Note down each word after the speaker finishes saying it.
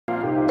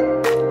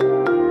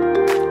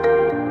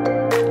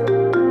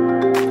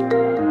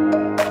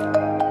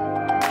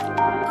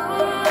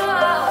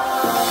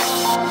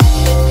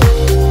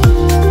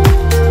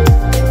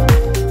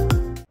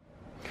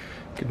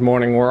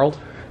morning, world.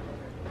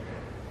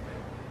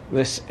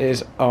 This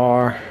is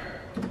our...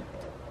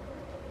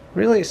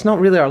 Really, it's not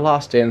really our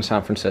last day in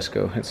San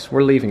Francisco.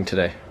 We're leaving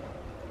today.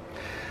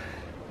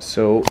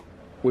 So,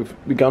 we've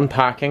begun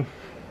packing.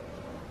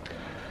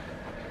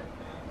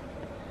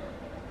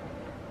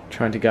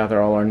 Trying to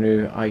gather all our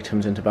new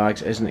items into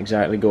bags isn't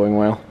exactly going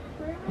well.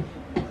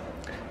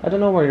 I don't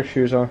know where your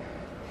shoes are.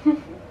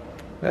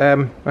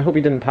 I hope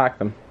you didn't pack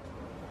them.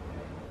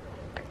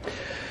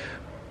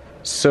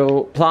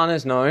 So, plan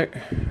is now,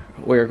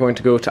 we're going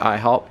to go to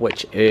iHop,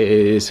 which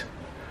is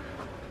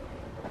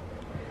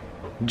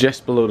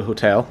just below the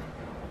hotel.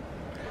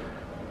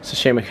 It's a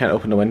shame I can't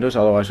open the windows,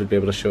 otherwise we'd be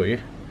able to show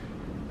you.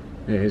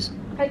 It is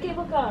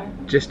cable car.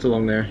 Just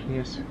along there,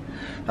 yes.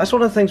 That's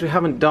one of the things we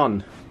haven't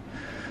done.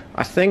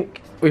 I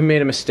think we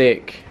made a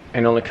mistake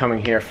in only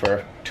coming here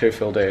for 2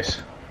 full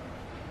days.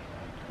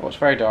 Oh, it's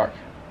very dark.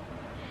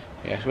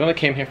 Yes, we only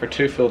came here for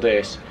 2 full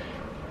days.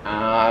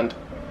 And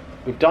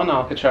we've done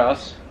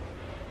Alcatraz,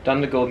 done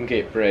the Golden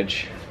Gate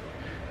Bridge,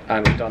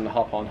 and we've done the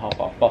hop-on,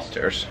 hop-off bus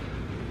tours.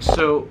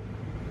 So,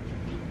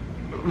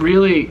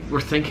 really,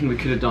 we're thinking we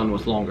could have done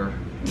with longer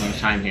amount of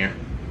time here.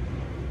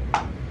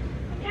 I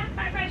can't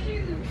find my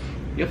shoes.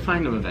 You'll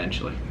find them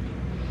eventually.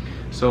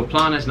 So,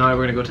 plan is now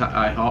we're going to go to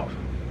iHop.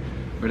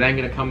 We're then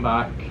going to come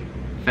back,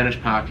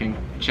 finish packing,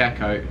 check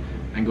out,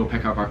 and go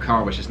pick up our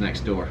car, which is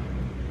next door.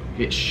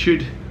 It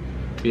should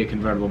be a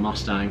convertible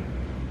Mustang.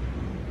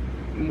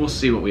 We'll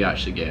see what we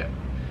actually get,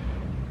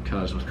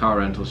 because with car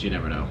rentals you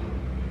never know.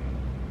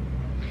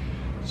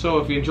 So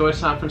if you enjoy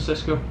San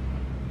Francisco,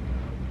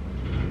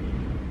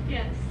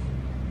 yes.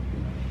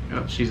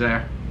 Oh, she's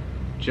there.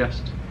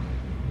 Just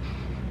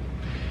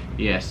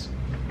yes,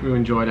 we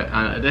enjoyed it,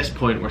 and at this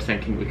point we're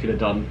thinking we could have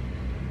done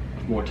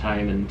more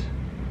time, and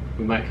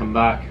we might come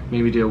back,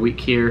 maybe do a week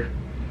here,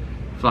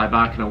 fly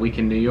back in a week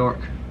in New York.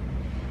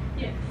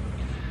 Yes.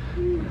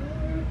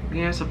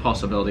 Yeah, it's a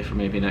possibility for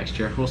maybe next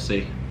year, we'll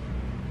see.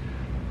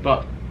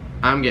 But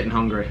I'm getting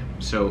hungry,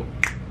 so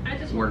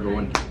we're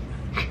going.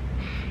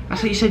 I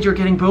thought you said you were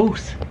getting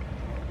both.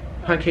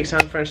 Pancakes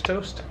and French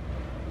toast.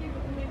 You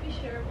maybe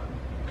share one.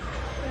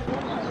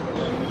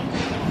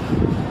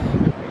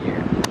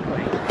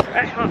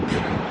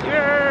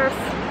 Yes!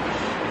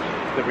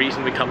 The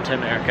reason we come to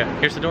America.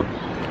 Here's the door.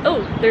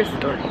 Oh, there's the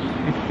door.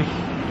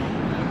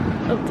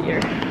 Oh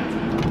dear.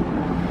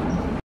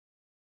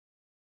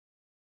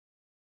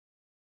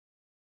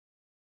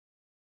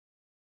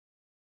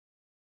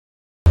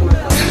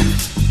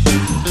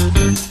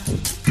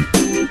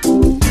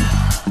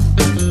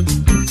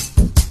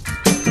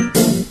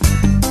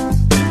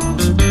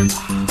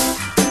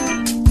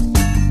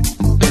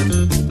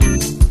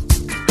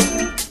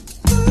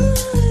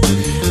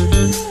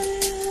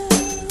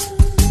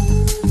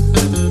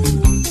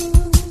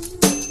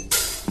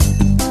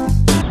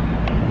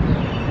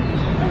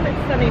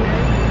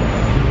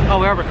 Oh,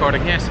 we are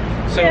recording, yes.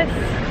 So, yes.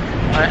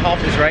 iHop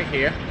is right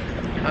here,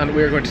 and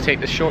we're going to take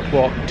the short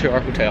walk to our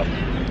hotel.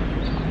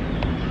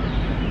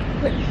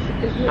 Which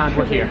is and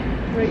we're here.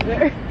 Right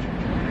there.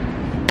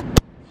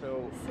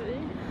 So,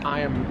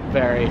 I am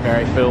very,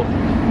 very full.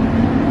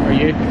 Are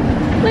you?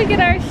 Look at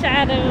our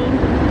shadow.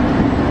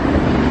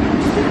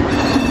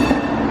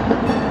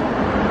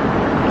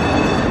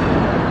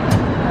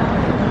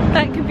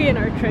 That could be in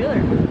our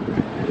trailer.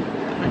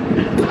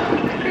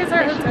 Here's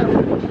our hotel.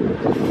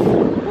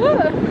 Whoa.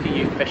 Look at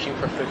you fishing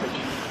for footage.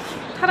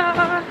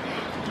 Ta-da!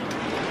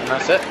 And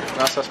that's it.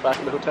 That's us back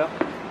at the hotel.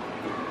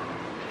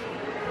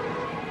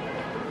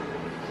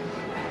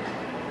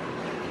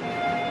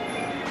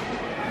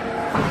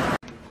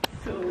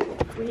 So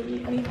we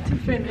need to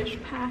finish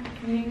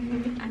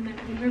packing, and then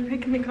we're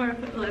picking the car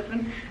up at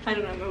 11. I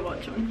don't have my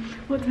watch on.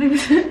 What time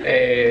is it?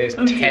 It's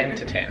Oh, 10 dear.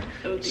 to 10.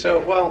 Oh, dear. So,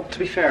 well, to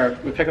be fair,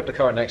 we pick up the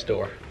car next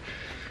door.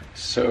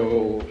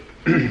 So...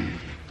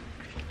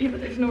 Yeah, but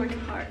there's nowhere to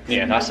park. So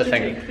yeah, that's the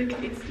thing. Take the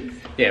cases.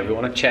 Yeah, we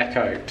want to check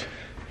out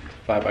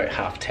by about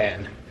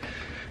 10:30,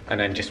 and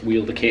then just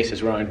wheel the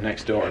cases around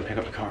next door and pick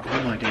up the car.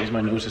 Oh my days, my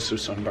nose is so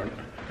sunburnt.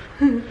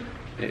 It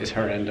is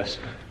horrendous.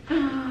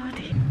 Oh,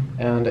 dear.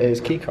 And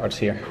his key card's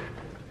here.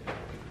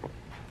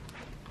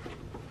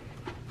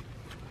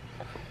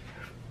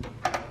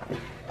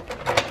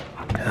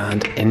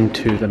 And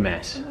into the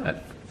mess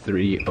at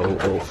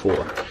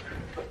 3004.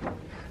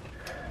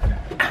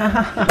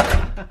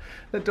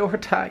 The door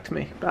attacked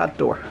me. Bad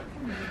door.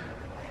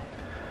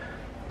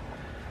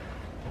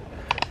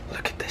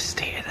 Look at the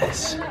state of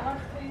this. It's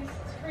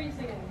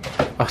freezing.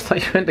 I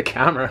thought you meant the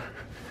camera.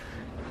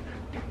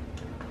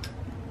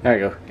 There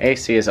you go.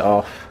 AC is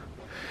off.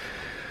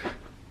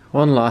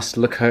 One last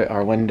look out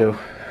our window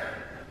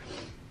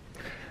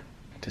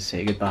to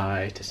say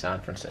goodbye to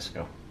San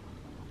Francisco.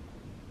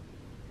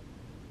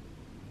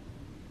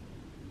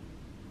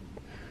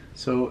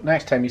 So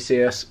next time you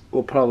see us,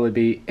 we'll probably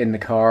be in the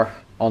car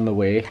on the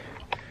way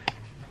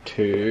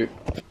to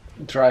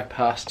drive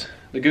past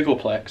the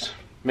Googleplex,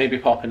 maybe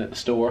pop in at the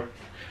store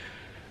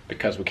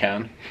because we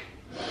can,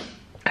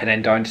 and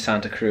then down to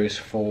Santa Cruz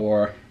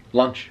for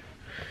lunch.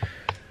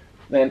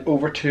 Then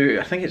over to,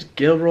 I think it's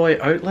Gilroy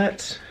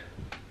Outlets,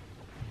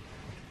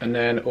 and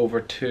then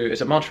over to,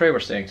 is it Monterey we're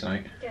staying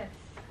tonight? Yes.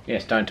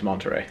 Yes, down to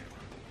Monterey.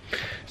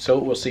 So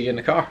we'll see you in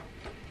the car.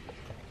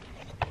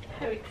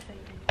 How exciting.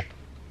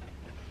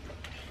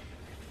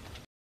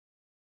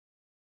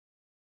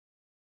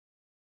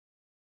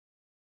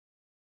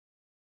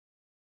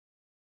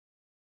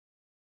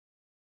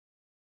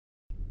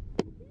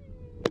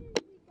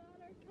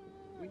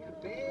 We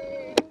got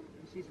babe.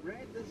 She's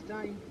red this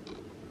time.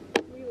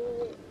 We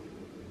will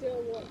do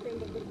a walk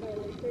around the car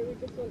later. We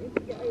just wanted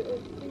to get out of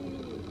the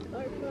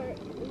car park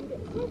and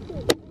get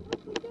started.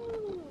 Off we go!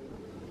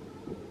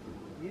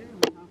 Yeah,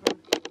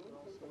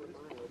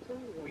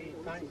 we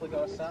thankfully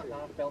got a sat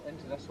nav built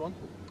into this one,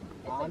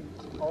 and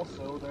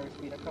also there's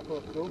been a couple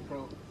of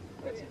GoPro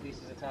bits and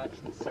pieces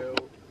attached, so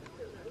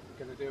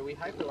we're going to do a wee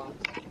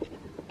hyperlapse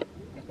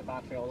if the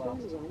battery all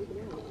lasts.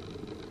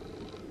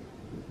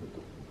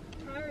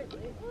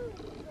 Apparently.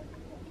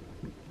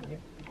 Yeah.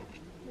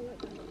 I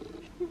like that.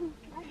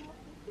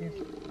 Yes,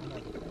 I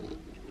like it.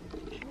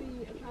 We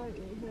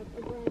apparently have a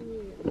brand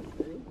new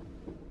Mustang.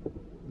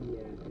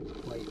 Yeah, it's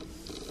quite,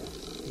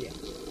 yeah,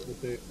 the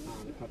boot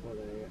and a couple of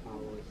the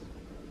alloys.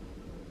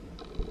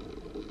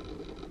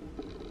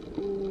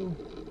 Oh,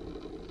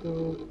 so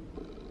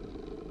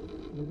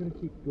we're going to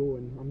keep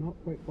going. I'm not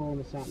quite following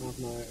the sat nav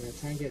now. I'm going to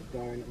try and get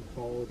down and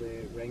follow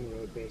the ring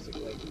road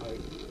basically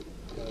out,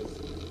 because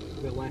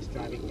the less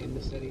driving in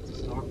the city to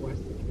start with,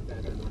 the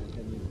better in my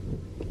opinion.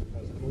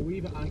 Because I'm a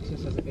wee bit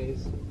anxious as it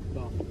is,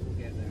 but we'll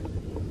get there.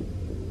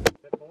 A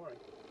bit boring.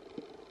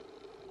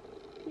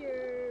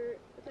 Pier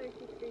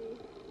 33.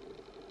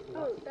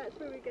 Oh, that's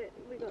where we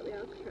got the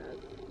Alcatraz.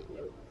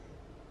 Yep.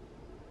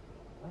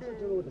 I also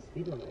don't know what the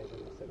speed limit is in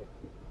the city.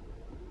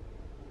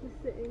 Just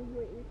sitting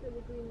waiting for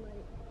the green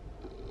light.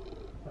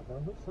 There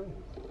are no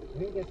signs. I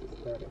think I guess it's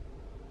 30.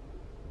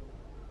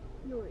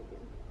 No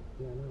idea.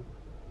 Yeah, I know.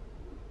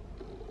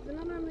 Is it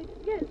not normally?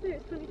 Yeah, it's there.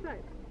 It's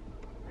 25.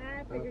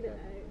 I figured it out.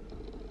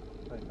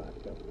 25,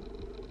 cool.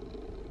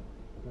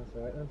 That's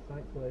alright then.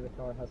 Thankfully the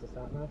car has a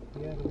sat nav.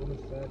 Yeah, the woman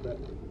said that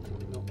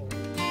not all.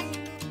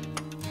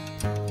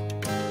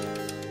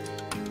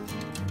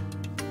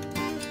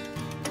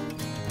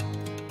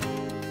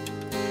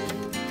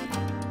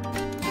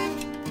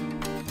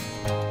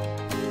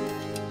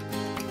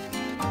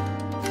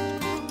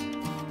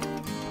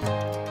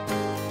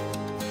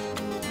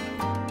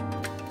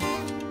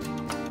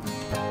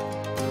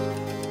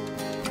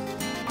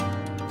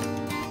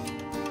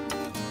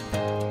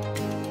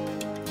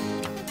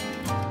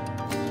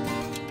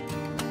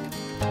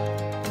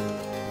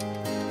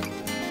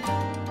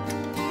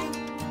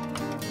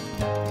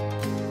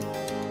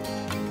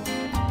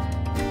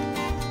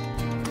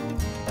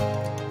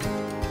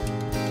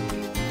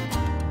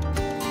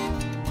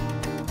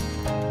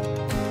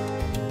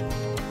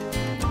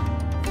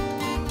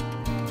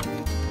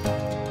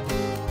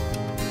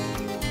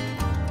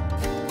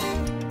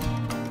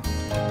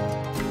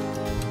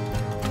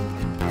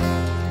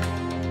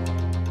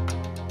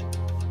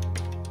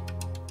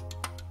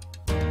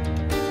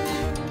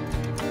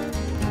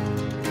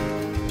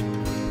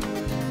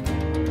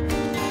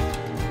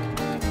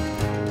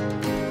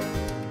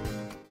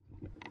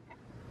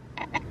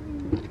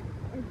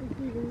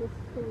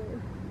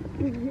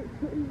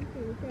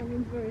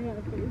 Cameron's very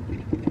happy.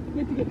 He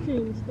had to get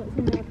changed, that's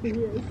how happy he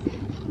is.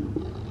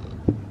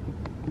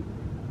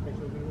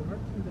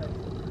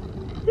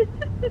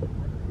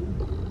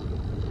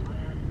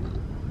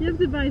 You have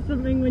to buy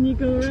something when you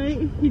go,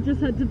 right? He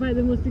just had to buy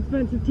the most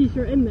expensive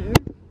t-shirt in there.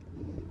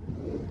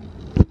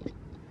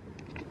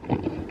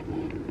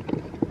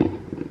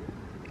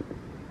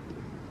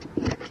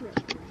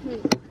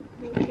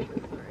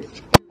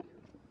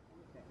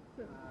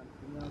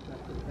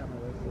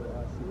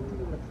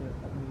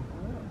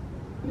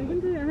 You can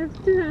do it, I have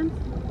two hands.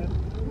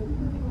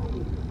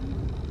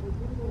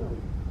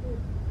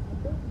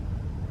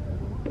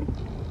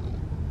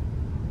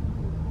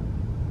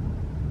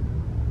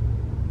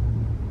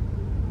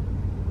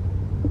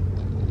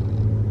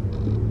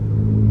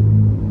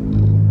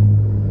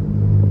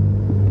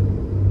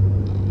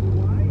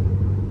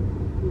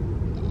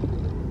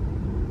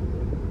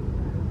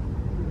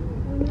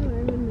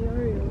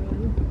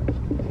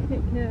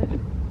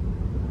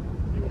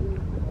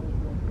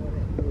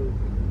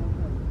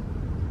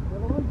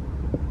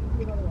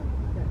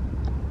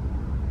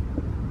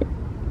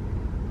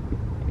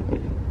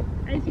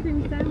 Ice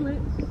cream sandwich.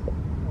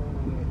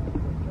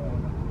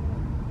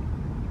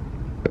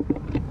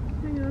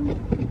 Hang on.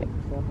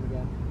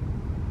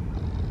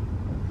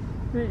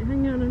 Right,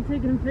 hang on, I'm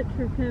taking a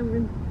picture of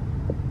Cameron.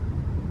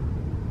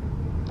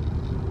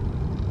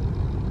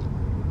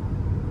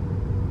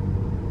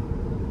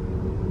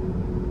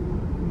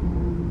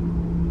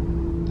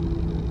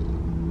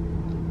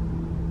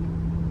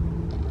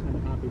 I'm a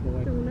happy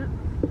boy. Donut.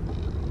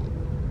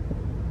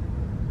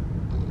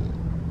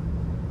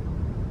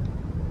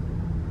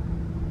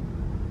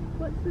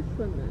 What's this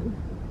one then?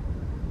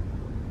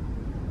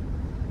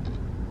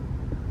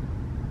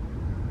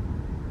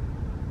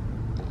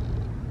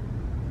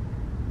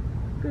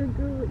 Gonna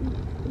go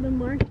eat the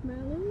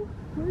marshmallow?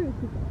 Where is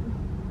he going?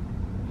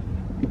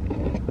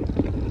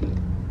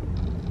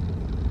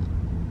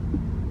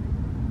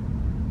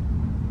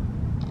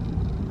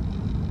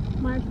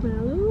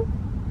 Marshmallow.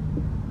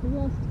 I've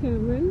lost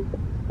Cameron.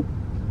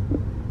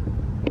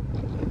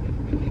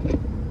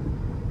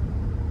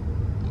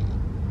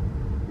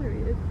 There he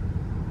is.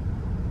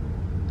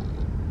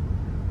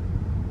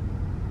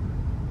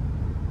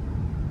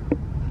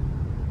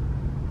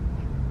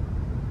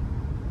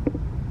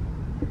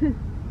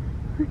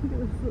 Look at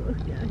this little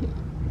guy.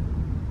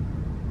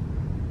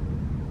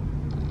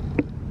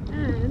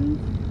 And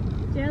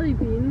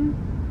Jellybean.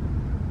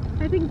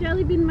 I think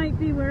Jellybean might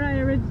be where I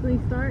originally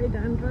started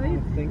Android.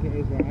 I think it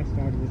is where I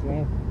started as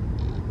well.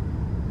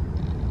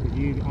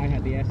 Because I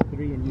had the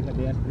S3 and you had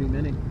the S3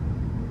 Mini.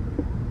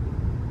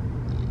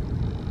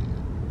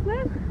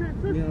 Well, that's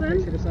us You know, then.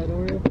 picture beside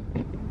Oreo?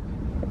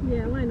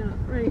 Yeah, why not?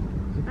 Right.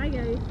 Bye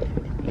guys.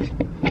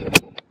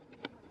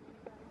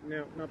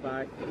 No, not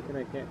bye. Can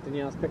I get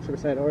Danielle's picture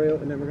beside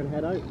Oreo and then we're going to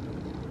head out?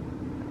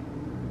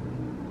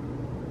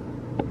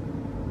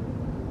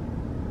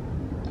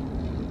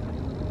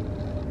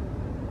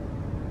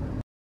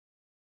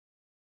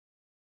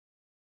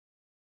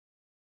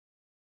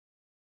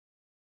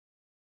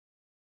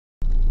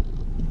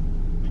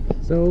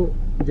 So,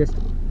 just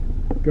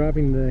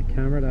grabbing the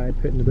camera that I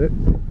put in the boot,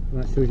 and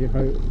that shows you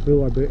how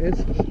full our boot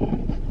is.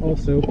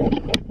 Also,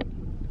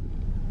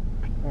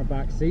 our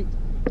back seat.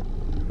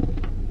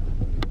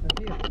 And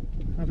here,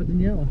 have a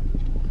Daniela.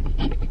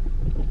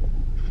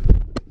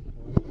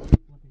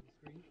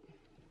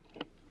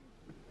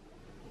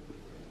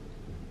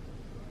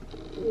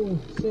 Oh,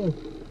 so,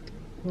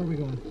 where are we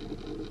going?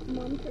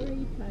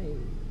 Monterey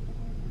time.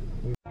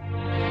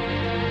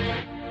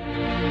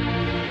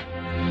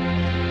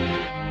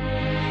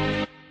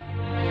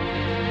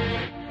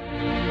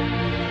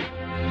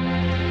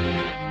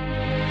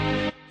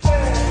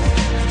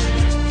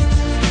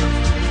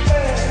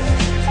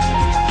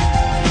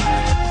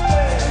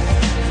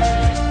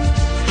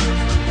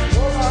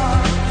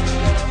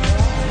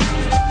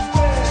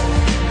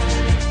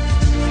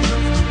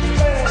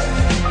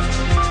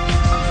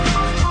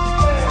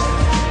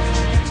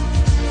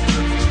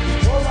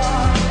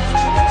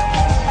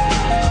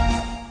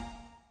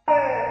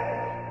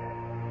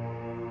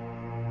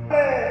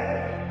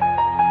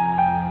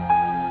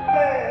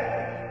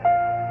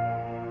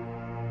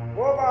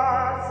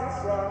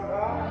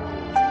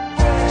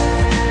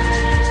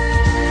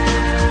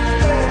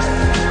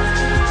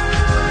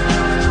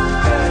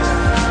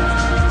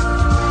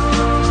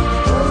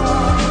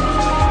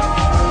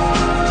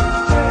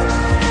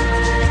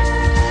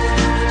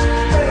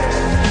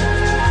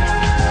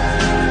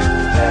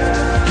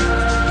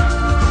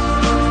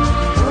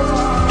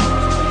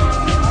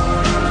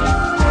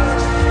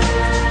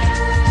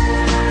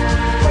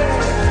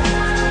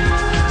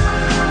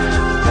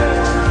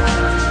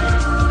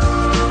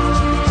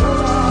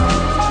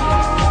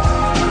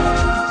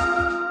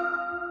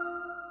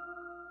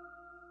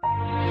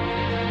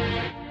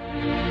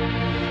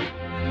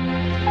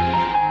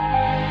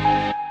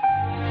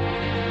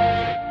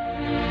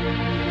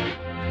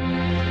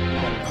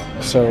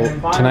 So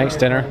tonight's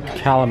dinner,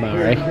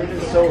 calamari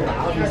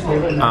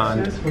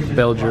and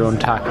build your own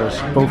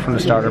tacos, both from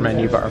the starter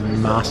menu but are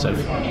massive.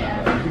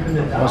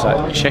 What's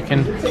that?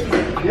 Chicken,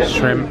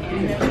 shrimp,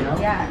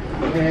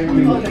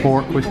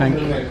 pork we think,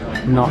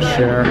 not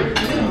sure,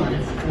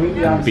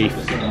 and beef.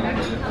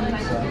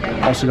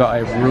 Also got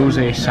a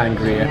rosé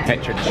sangria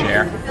picture to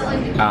share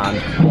and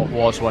what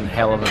was one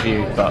hell of a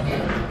view, but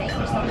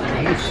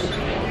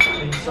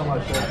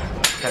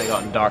kind of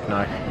gotten dark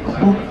now.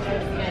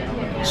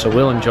 So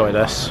we'll enjoy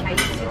this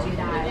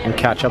and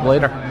catch up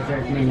later.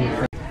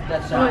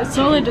 Oh, it's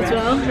solid as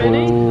well.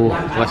 Ready? Oh,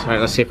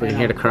 let's see if we can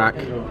hear the crack.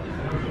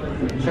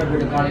 Served with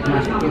the garlic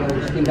mashed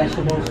potatoes, steamed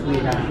vegetables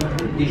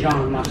with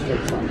Dijon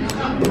mustard sauce.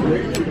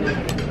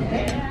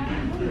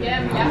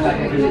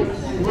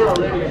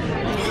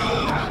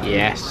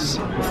 Yes.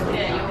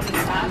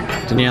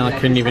 Daniela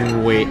couldn't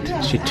even wait.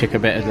 She took a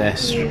bit of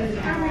this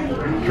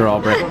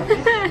strawberry.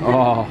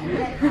 Oh.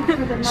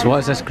 So what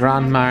is this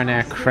Grand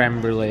Marnier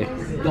creme brulee?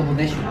 Double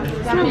dish.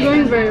 It's not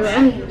going very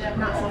well.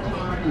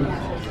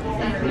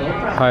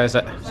 How is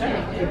it? That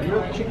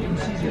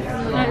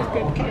is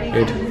good.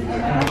 Good.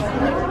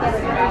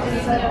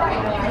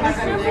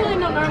 It's really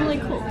not normally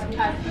cold.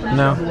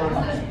 No.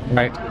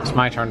 Right, it's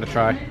my turn to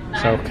try.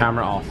 So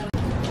camera off.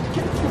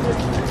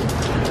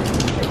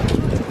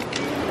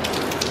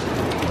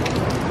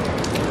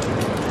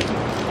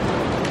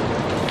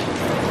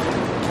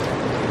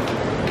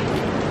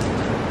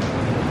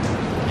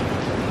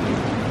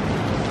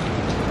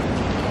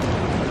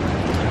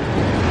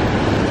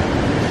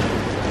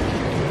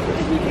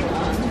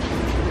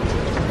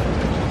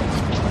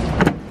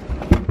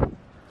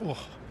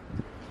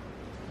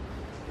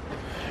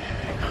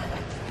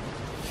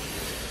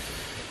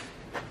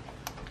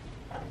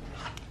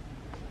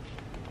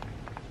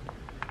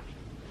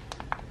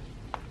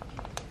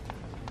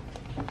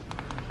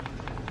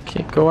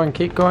 Keep going,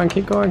 keep going,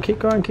 keep going, keep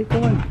going, keep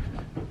going.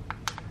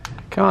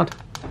 Come on.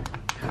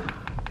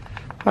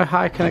 How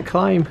high can it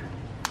climb?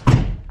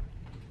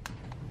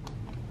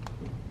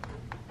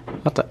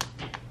 What the?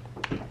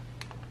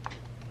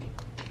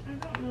 I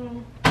don't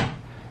know.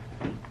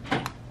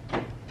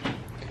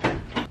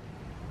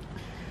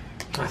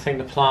 I think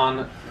the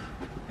plan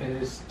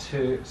is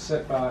to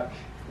sit back,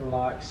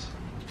 relax,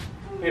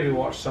 maybe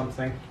watch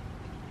something,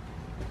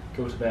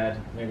 go to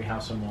bed, maybe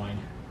have some wine.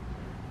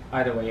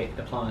 Either way,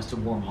 the plan is to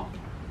warm up.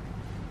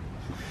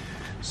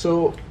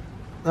 So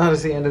that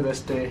is the end of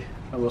this day,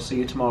 and we'll see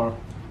you tomorrow.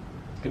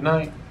 Good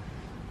night.